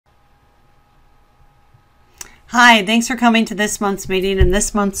Hi, thanks for coming to this month's meeting. In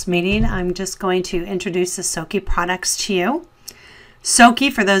this month's meeting, I'm just going to introduce the SOQI products to you.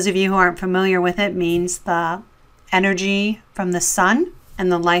 SOQI, for those of you who aren't familiar with it, means the energy from the sun and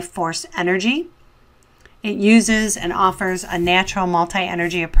the life force energy. It uses and offers a natural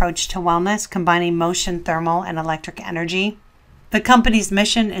multi-energy approach to wellness, combining motion, thermal, and electric energy. The company's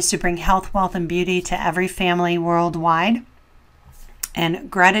mission is to bring health, wealth, and beauty to every family worldwide.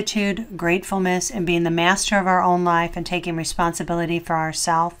 And gratitude, gratefulness, and being the master of our own life and taking responsibility for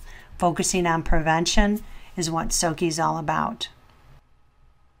ourselves, focusing on prevention, is what SOQI is all about.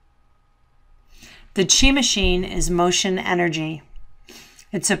 The Chi Machine is motion energy.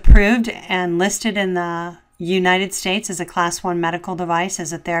 It's approved and listed in the United States as a Class 1 medical device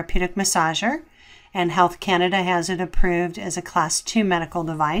as a therapeutic massager, and Health Canada has it approved as a Class 2 medical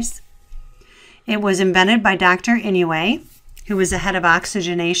device. It was invented by Dr. Inoue, who was the head of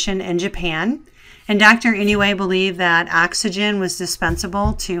oxygenation in Japan. And Dr. Inoue believed that oxygen was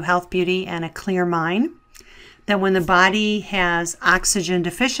dispensable to health, beauty, and a clear mind. That when the body has oxygen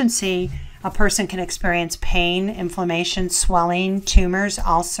deficiency, a person can experience pain, inflammation, swelling, tumors,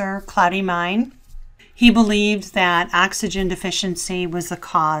 ulcer, cloudy mind. He believed that oxygen deficiency was the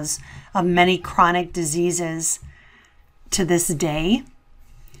cause of many chronic diseases to this day.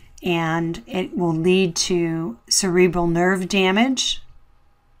 And it will lead to cerebral nerve damage.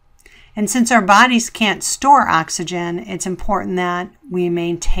 And since our bodies can't store oxygen, it's important that we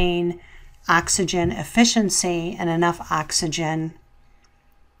maintain oxygen efficiency and enough oxygen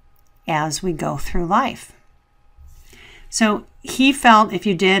as we go through life. So he felt if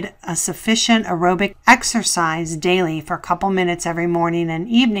you did a sufficient aerobic exercise daily for a couple minutes every morning and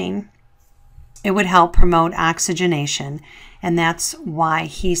evening, it would help promote oxygenation. And that's why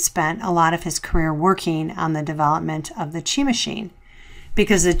he spent a lot of his career working on the development of the Chi Machine.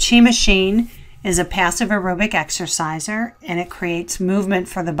 Because the Chi Machine is a passive aerobic exerciser and it creates movement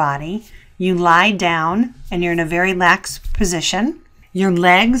for the body. You lie down and you're in a very lax position. Your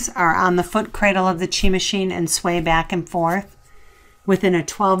legs are on the foot cradle of the Chi Machine and sway back and forth within a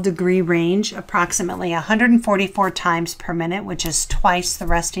 12-degree range, approximately 144 times per minute, which is twice the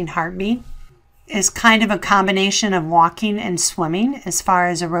resting heartbeat. Is kind of a combination of walking and swimming as far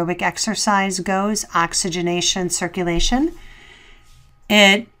as aerobic exercise goes, oxygenation, circulation.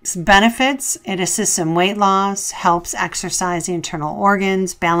 Its benefits: it assists in weight loss, helps exercise the internal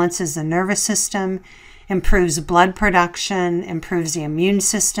organs, balances the nervous system, improves blood production, improves the immune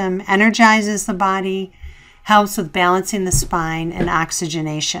system, energizes the body, helps with balancing the spine and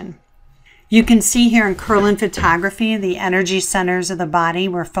oxygenation. You can see here in Curlin photography, the energy centers of the body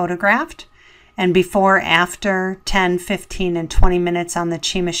were photographed. And before, after 10, 15, and 20 minutes on the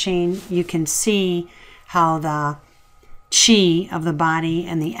Chi Machine, you can see how the chi of the body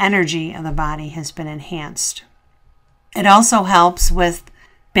and the energy of the body has been enhanced. It also helps with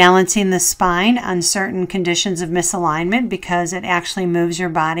balancing the spine on certain conditions of misalignment because it actually moves your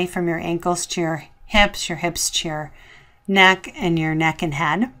body from your ankles to your hips to your neck, and your neck and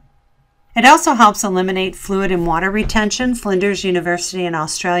head. It also helps eliminate fluid and water retention. Flinders University in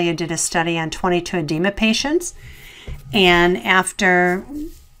Australia did a study on 22 edema patients. And after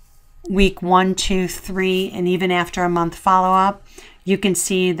week 1, 2, 3, and even after a month follow-up, you can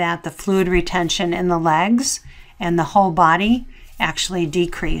see that the fluid retention in the legs and the whole body actually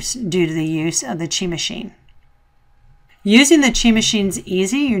decreased due to the use of the Chi Machine. Using the Chi Machine is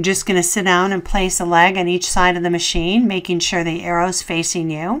easy. You're just going to sit down and place a leg on each side of the machine, making sure the arrow's facing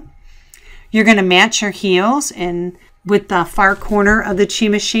you. You're going to match your heels in with the far corner of the Chi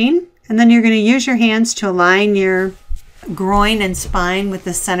Machine, and then you're going to use your hands to align your groin and spine with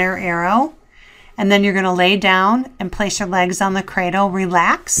the center arrow, and then you're going to lay down and place your legs on the cradle,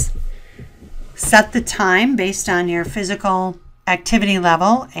 relax, set the time based on your physical activity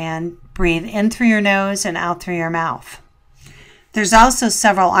level, and breathe in through your nose and out through your mouth. There's also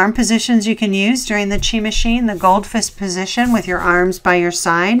several arm positions you can use during the Chi Machine. The goldfish position with your arms by your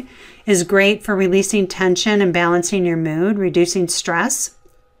side is great for releasing tension and balancing your mood, reducing stress.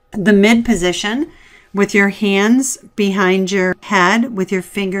 The mid position with your hands behind your head with your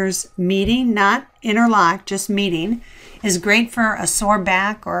fingers meeting, not interlocked, just meeting, is great for a sore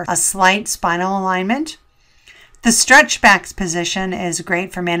back or a slight spinal alignment. The stretch back position is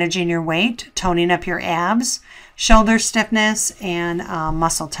great for managing your weight, toning up your abs, shoulder stiffness, and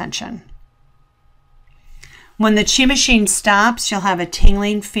muscle tension. When the Chi Machine stops, you'll have a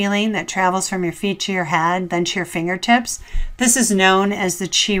tingling feeling that travels from your feet to your head, then to your fingertips. This is known as the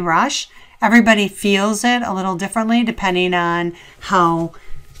Chi Rush. Everybody feels it a little differently depending on how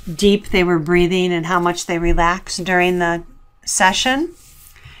deep they were breathing and how much they relaxed during the session.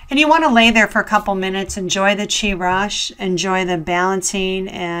 And you want to lay there for a couple minutes, enjoy the chi rush, enjoy the balancing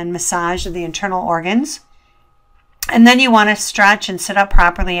and massage of the internal organs. And then you want to stretch and sit up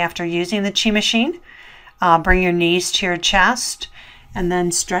properly after using the chi machine. Bring your knees to your chest and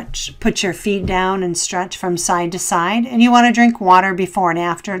then stretch, put your feet down and stretch from side to side. And you want to drink water before and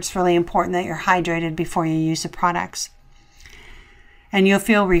after. It's really important that you're hydrated before you use the products. And you'll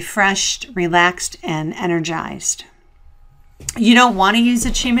feel refreshed, relaxed, and energized. You don't want to use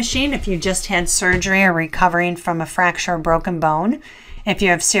a chi machine if you just had surgery or recovering from a fracture or broken bone. If you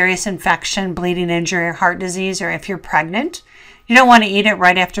have serious infection, bleeding injury, or heart disease, or if you're pregnant. You don't want to eat it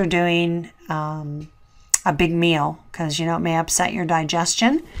right after doing a big meal because it may upset your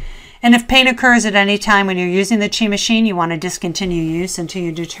digestion. And if pain occurs at any time when you're using the chi machine, you want to discontinue use until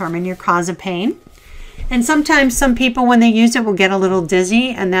you determine your cause of pain. And sometimes some people, when they use it, will get a little dizzy,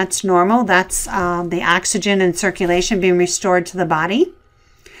 and that's normal. That's the oxygen and circulation being restored to the body.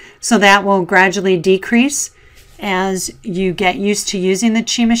 So that will gradually decrease as you get used to using the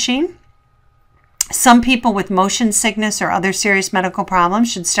chi machine. Some people with motion sickness or other serious medical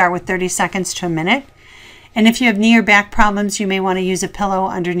problems should start with 30 seconds to a minute. And if you have knee or back problems, you may want to use a pillow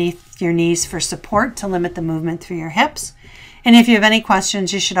underneath your knees for support to limit the movement through your hips. And if you have any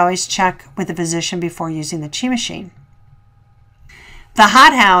questions, you should always check with a physician before using the chi machine. The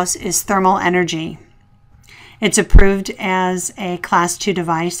hot house is thermal energy. It's approved as a Class 2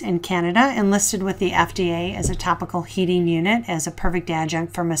 device in Canada and listed with the FDA as a topical heating unit as a perfect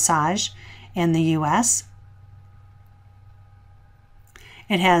adjunct for massage in the US.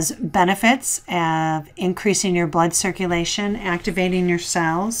 It has benefits of increasing your blood circulation, activating your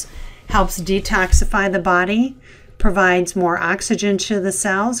cells, helps detoxify the body, provides more oxygen to the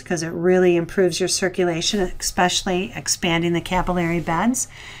cells because it really improves your circulation, especially expanding the capillary beds.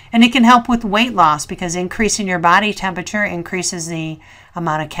 And it can help with weight loss because increasing your body temperature increases the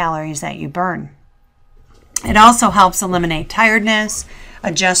amount of calories that you burn. It also helps eliminate tiredness,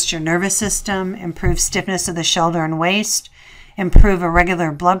 adjust your nervous system, improve stiffness of the shoulder and waist, improve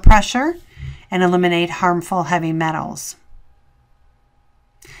irregular blood pressure, and eliminate harmful heavy metals.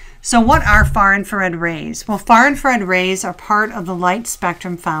 So what are far infrared rays? Well, far infrared rays are part of the light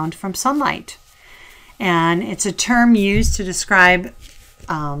spectrum found from sunlight. And it's a term used to describe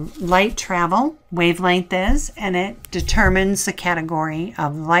light travel, wavelength is, and it determines the category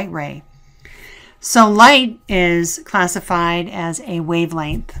of light ray. So light is classified as a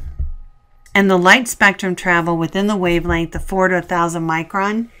wavelength. And the light spectrum travel within the wavelength of 4 to 1,000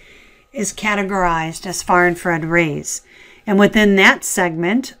 micron is categorized as far infrared rays. And within that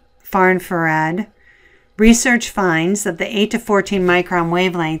segment, far infrared, research finds that the 8 to 14 micron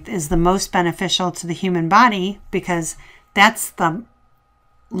wavelength is the most beneficial to the human body because that's the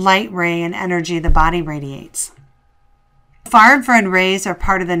light ray and energy the body radiates. Far infrared rays are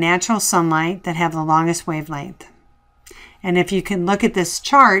part of the natural sunlight that have the longest wavelength. And if you can look at this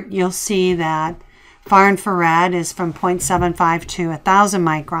chart, you'll see that far infrared is from 0.75 to 1,000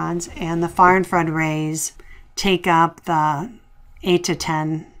 microns, and the far infrared rays take up the 8 to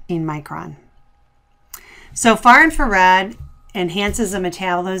 10 micron. So far infrared enhances the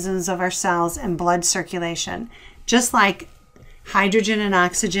metabolisms of our cells and blood circulation. Just like hydrogen and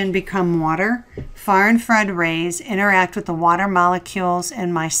oxygen become water, far infrared rays interact with the water molecules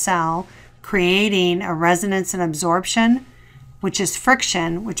in my cell, creating a resonance and absorption, which is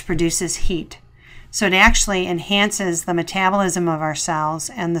friction, which produces heat. So it actually enhances the metabolism of our cells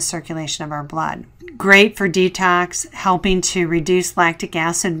and the circulation of our blood. Great for detox, helping to reduce lactic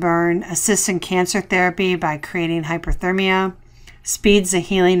acid burn, assists in cancer therapy by creating hyperthermia, speeds the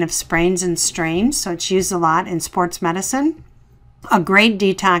healing of sprains and strains, so it's used a lot in sports medicine. A great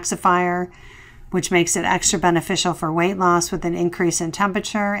detoxifier, which makes it extra beneficial for weight loss with an increase in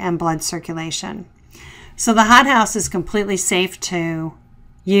temperature and blood circulation. So the hot house is completely safe to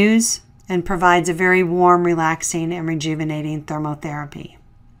use and provides a very warm, relaxing, and rejuvenating thermotherapy.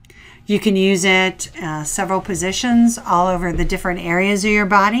 You can use it several positions all over the different areas of your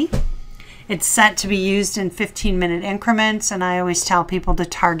body. It's set to be used in 15-minute increments, and I always tell people to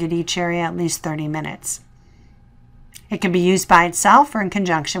target each area at least 30 minutes. It can be used by itself or in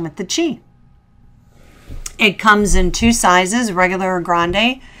conjunction with the chi. It comes in 2 sizes, regular or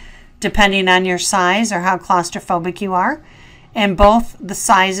grande, depending on your size or how claustrophobic you are. And both the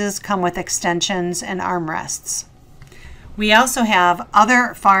sizes come with extensions and armrests. We also have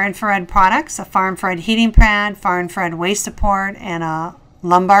other far infrared products, a far infrared heating pad, far infrared waist support, and a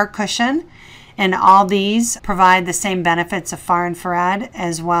lumbar cushion. And all these provide the same benefits of far infrared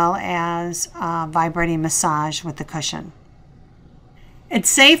as well as vibrating massage with the cushion. It's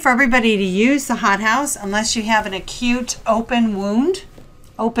safe for everybody to use the hot house unless you have an acute open wound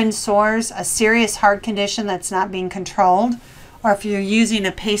open sores, a serious heart condition that's not being controlled, or if you're using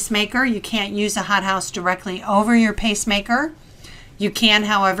a pacemaker, you can't use the hothouse directly over your pacemaker. You can,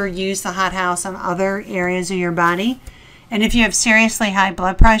 however, use the hothouse on other areas of your body. And if you have seriously high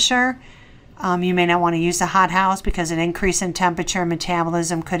blood pressure, you may not want to use the hothouse because an increase in temperature and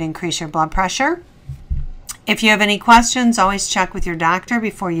metabolism could increase your blood pressure. If you have any questions, always check with your doctor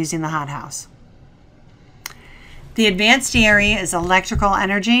before using the hothouse. The advanced ERE is electrical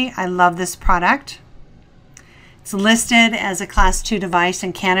energy. I love this product. It's listed as a Class 2 device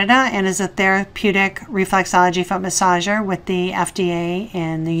in Canada and is a therapeutic reflexology foot massager with the FDA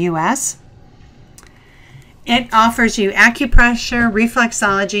in the US. It offers you acupressure,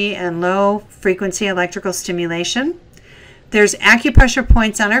 reflexology, and low-frequency electrical stimulation. There's acupressure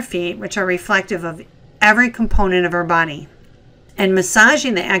points on our feet, which are reflective of every component of our body. And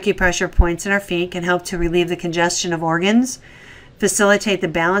massaging the acupressure points in our feet can help to relieve the congestion of organs, facilitate the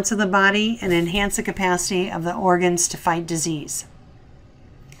balance of the body, and enhance the capacity of the organs to fight disease.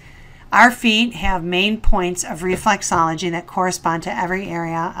 Our feet have main points of reflexology that correspond to every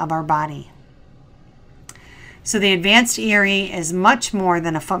area of our body. So the advanced ERE is much more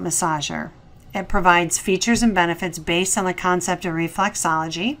than a foot massager. It provides features and benefits based on the concept of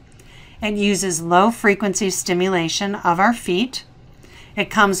reflexology. It uses low-frequency stimulation of our feet. It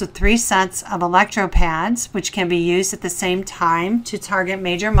comes with 3 sets of electro pads, which can be used at the same time to target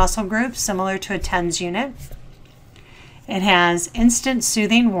major muscle groups, similar to a TENS unit. It has instant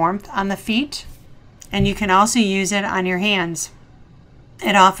soothing warmth on the feet, and you can also use it on your hands.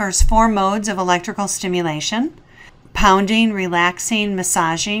 It offers 4 modes of electrical stimulation: pounding, relaxing,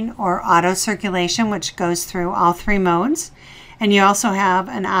 massaging, or auto circulation, which goes through all 3 modes. And you also have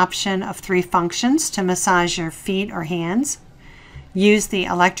an option of 3 functions to massage your feet or hands. Use the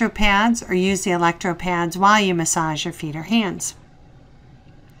electro pads or use the electro pads while you massage your feet or hands.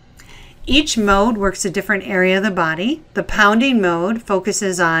 Each mode works a different area of the body. The pounding mode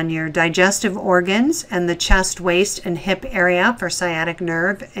focuses on your digestive organs and the chest, waist, and hip area for sciatic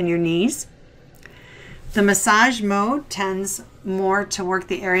nerve and your knees. The massage mode tends more to work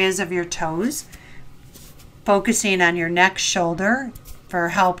the areas of your toes, focusing on your neck, shoulder for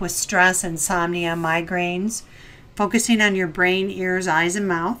help with stress, insomnia, migraines, focusing on your brain, ears, eyes, and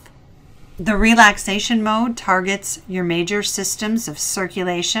mouth. The relaxation mode targets your major systems of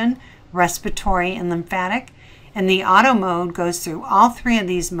circulation, respiratory, and lymphatic, and the auto mode goes through all 3 of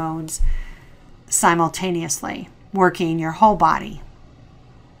these modes simultaneously, working your whole body.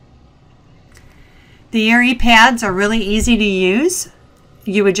 The ERE pads are really easy to use.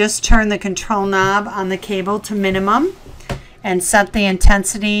 You would just turn the control knob on the cable to minimum and set the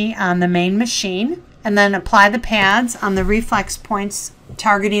intensity on the main machine, and then apply the pads on the reflex points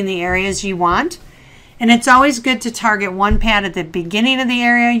targeting the areas you want. And it's always good to target one pad at the beginning of the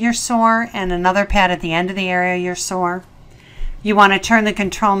area you're sore and another pad at the end of the area you're sore. You want to turn the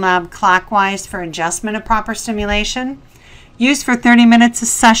control knob clockwise for adjustment of proper stimulation. Use for 30 minutes a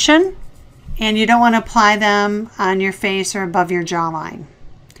session, and you don't want to apply them on your face or above your jawline.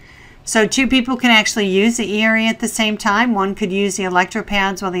 So 2 people can actually use the ERE at the same time. One could use the electro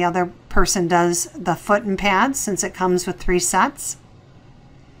pads while the other person does the foot and pads, since it comes with 3 sets.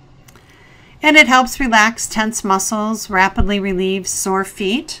 And it helps relax tense muscles, rapidly relieves sore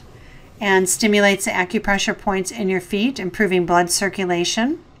feet, and stimulates the acupressure points in your feet, improving blood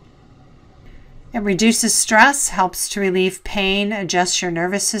circulation. It reduces stress, helps to relieve pain, adjusts your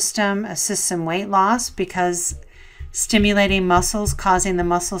nervous system, assists in weight loss, because stimulating muscles, causing the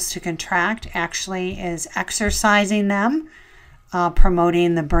muscles to contract, actually is exercising them,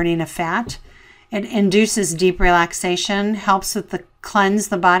 promoting the burning of fat. It induces deep relaxation, helps with the cleanse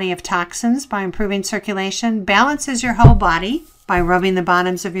the body of toxins by improving circulation, balances your whole body by rubbing the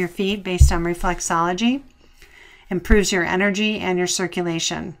bottoms of your feet based on reflexology, improves your energy and your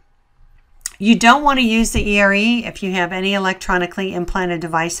circulation. You don't want to use the ERE if you have any electronically implanted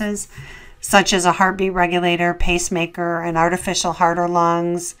devices, such as a heartbeat regulator, pacemaker, an artificial heart or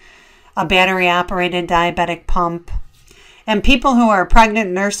lungs, a battery-operated diabetic pump. And people who are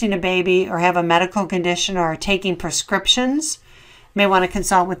pregnant, nursing a baby, or have a medical condition or are taking prescriptions may want to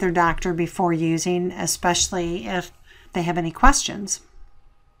consult with their doctor before using, especially if they have any questions.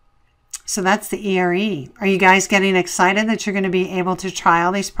 So that's the ERE. Are you guys getting excited that you're going to be able to try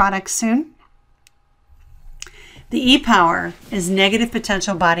all these products soon? The E-Power is negative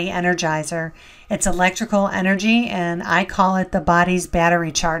potential body energizer. It's electrical energy, and I call it the body's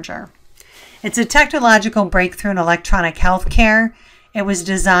battery charger. It's a technological breakthrough in electronic health care. It was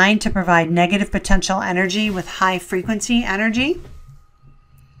designed to provide negative potential energy with high frequency energy.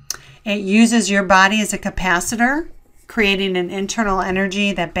 It uses your body as a capacitor, creating an internal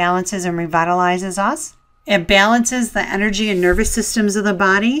energy that balances and revitalizes us. It balances the energy and nervous systems of the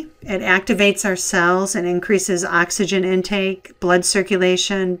body. It activates our cells and increases oxygen intake, blood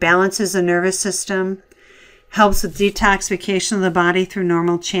circulation, balances the nervous system, helps with detoxification of the body through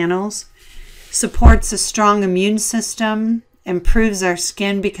normal channels, supports a strong immune system, improves our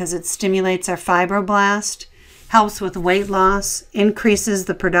skin because it stimulates our fibroblast, helps with weight loss, increases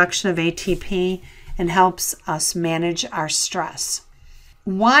the production of ATP, and helps us manage our stress.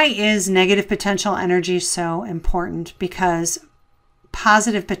 Why is negative potential energy so important? Because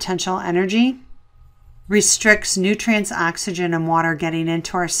positive potential energy restricts nutrients, oxygen, and water getting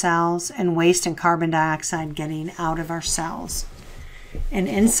into our cells, and waste and carbon dioxide getting out of our cells. And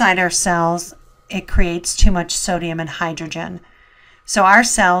inside our cells, it creates too much sodium and hydrogen. So our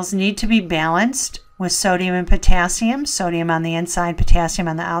cells need to be balanced with sodium and potassium, sodium on the inside, potassium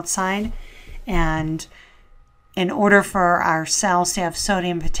on the outside. And in order for our cells to have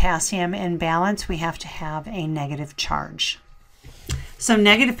sodium and potassium in balance, we have to have a negative charge. So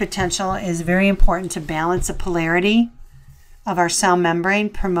negative potential is very important to balance the polarity of our cell membrane,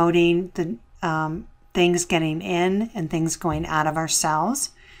 promoting the things getting in and things going out of our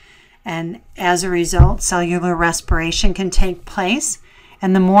cells. And as a result, cellular respiration can take place.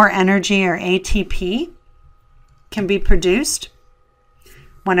 And the more energy, or ATP, can be produced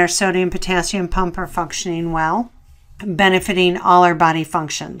when our sodium and potassium pump are functioning well, benefiting all our body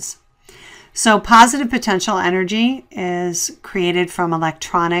functions. So positive potential energy is created from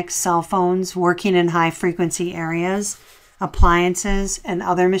electronics, cell phones, working in high frequency areas, appliances, and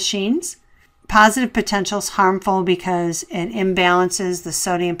other machines. Positive potential is harmful because it imbalances the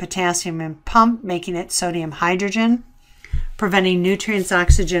sodium potassium in pump, making it sodium hydrogen, preventing nutrients,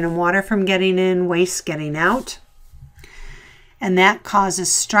 oxygen, and water from getting in, waste getting out. And that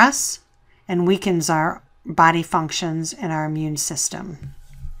causes stress and weakens our body functions and our immune system.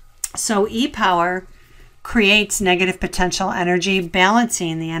 So E-Power creates negative potential energy,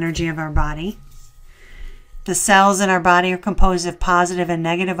 balancing the energy of our body. The cells in our body are composed of positive and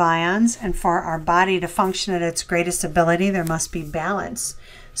negative ions, and for our body to function at its greatest ability, there must be balance.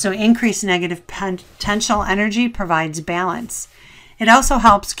 So increased negative potential energy provides balance. It also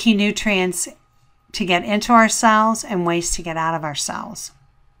helps key nutrients to get into our cells and waste to get out of our cells.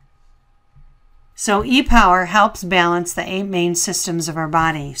 So E-Power helps balance the 8 main systems of our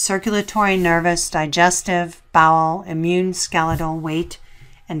body: circulatory, nervous, digestive, bowel, immune, skeletal, weight,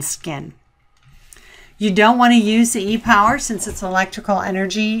 and skin. You don't want to use the E-Power since it's electrical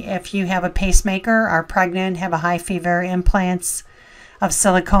energy if you have a pacemaker, are pregnant, have a high fever, implants of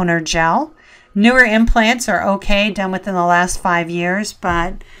silicone or gel. Newer implants are okay, done within the last 5 years,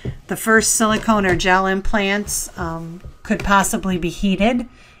 but the first silicone or gel implants could possibly be heated,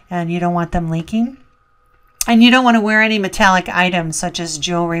 and you don't want them leaking. And you don't want to wear any metallic items such as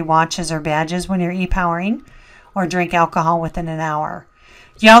jewelry, watches, or badges when you're E-Powering, or drink alcohol within an hour.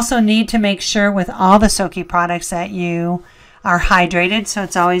 You also need to make sure with all the SOQI products that you are hydrated, so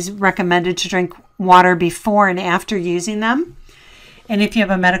it's always recommended to drink water before and after using them. And if you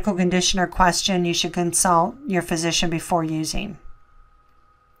have a medical condition or question, you should consult your physician before using.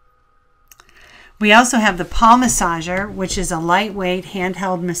 We also have the palm massager, which is a lightweight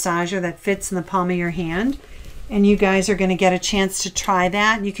handheld massager that fits in the palm of your hand. And you guys are going to get a chance to try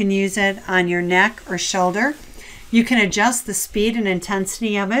that. You can use it on your neck or shoulder. You can adjust the speed and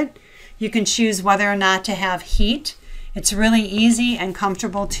intensity of it. You can choose whether or not to have heat. It's really easy and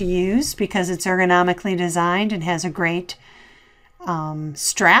comfortable to use because it's ergonomically designed and has a great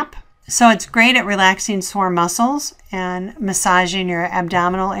strap. So it's great at relaxing sore muscles and massaging your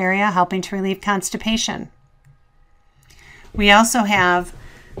abdominal area, helping to relieve constipation. We also have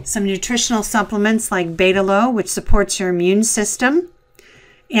some nutritional supplements like Beta-Low, which supports your immune system.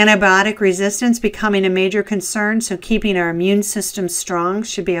 Antibiotic resistance becoming a major concern, so keeping our immune system strong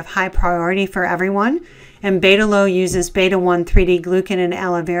should be of high priority for everyone. And Beta-Low uses beta-1, 3D-glucan, and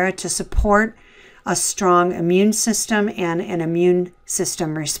aloe vera to support a strong immune system and an immune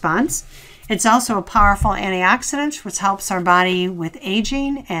system response. It's also a powerful antioxidant, which helps our body with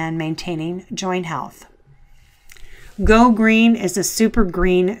aging and maintaining joint health. Go Green is a super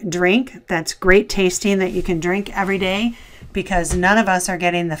green drink that's great tasting that you can drink every day because none of us are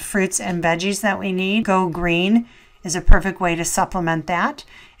getting the fruits and veggies that we need. Go Green is a perfect way to supplement that.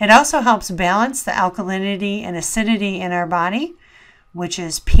 It also helps balance the alkalinity and acidity in our body, which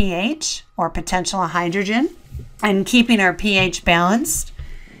is pH, or potential hydrogen. And keeping our pH balanced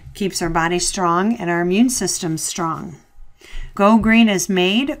keeps our body strong and our immune system strong. Go Green is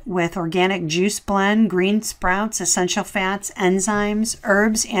made with organic juice blend, green sprouts, essential fats, enzymes,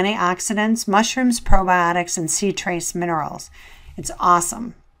 herbs, antioxidants, mushrooms, probiotics, and sea trace minerals. It's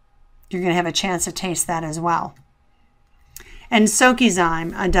awesome. You're going to have a chance to taste that as well. And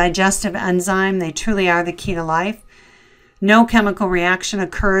SOQI, a digestive enzyme. They truly are the key to life. No chemical reaction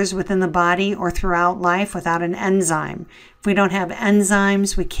occurs within the body or throughout life without an enzyme. If we don't have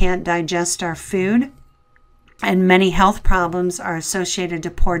enzymes, we can't digest our food. And many health problems are associated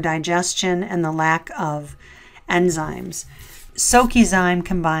to poor digestion and the lack of enzymes. SOQI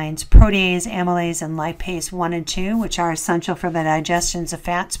combines protease, amylase, and lipase 1 and 2, which are essential for the digestions of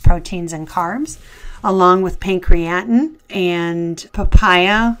fats, proteins, and carbs, along with pancreatin and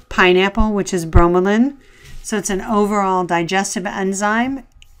papaya, pineapple, which is bromelain. So it's an overall digestive enzyme.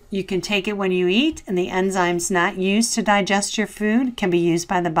 You can take it when you eat, and the enzymes not used to digest your food can be used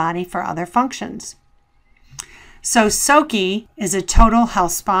by the body for other functions. So SOQI is a total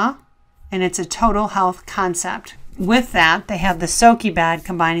health spa, and it's a total health concept. With that, they have the SOQI bed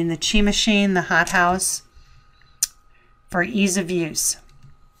combining the Chi Machine, the hot house for ease of use.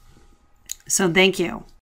 So thank you.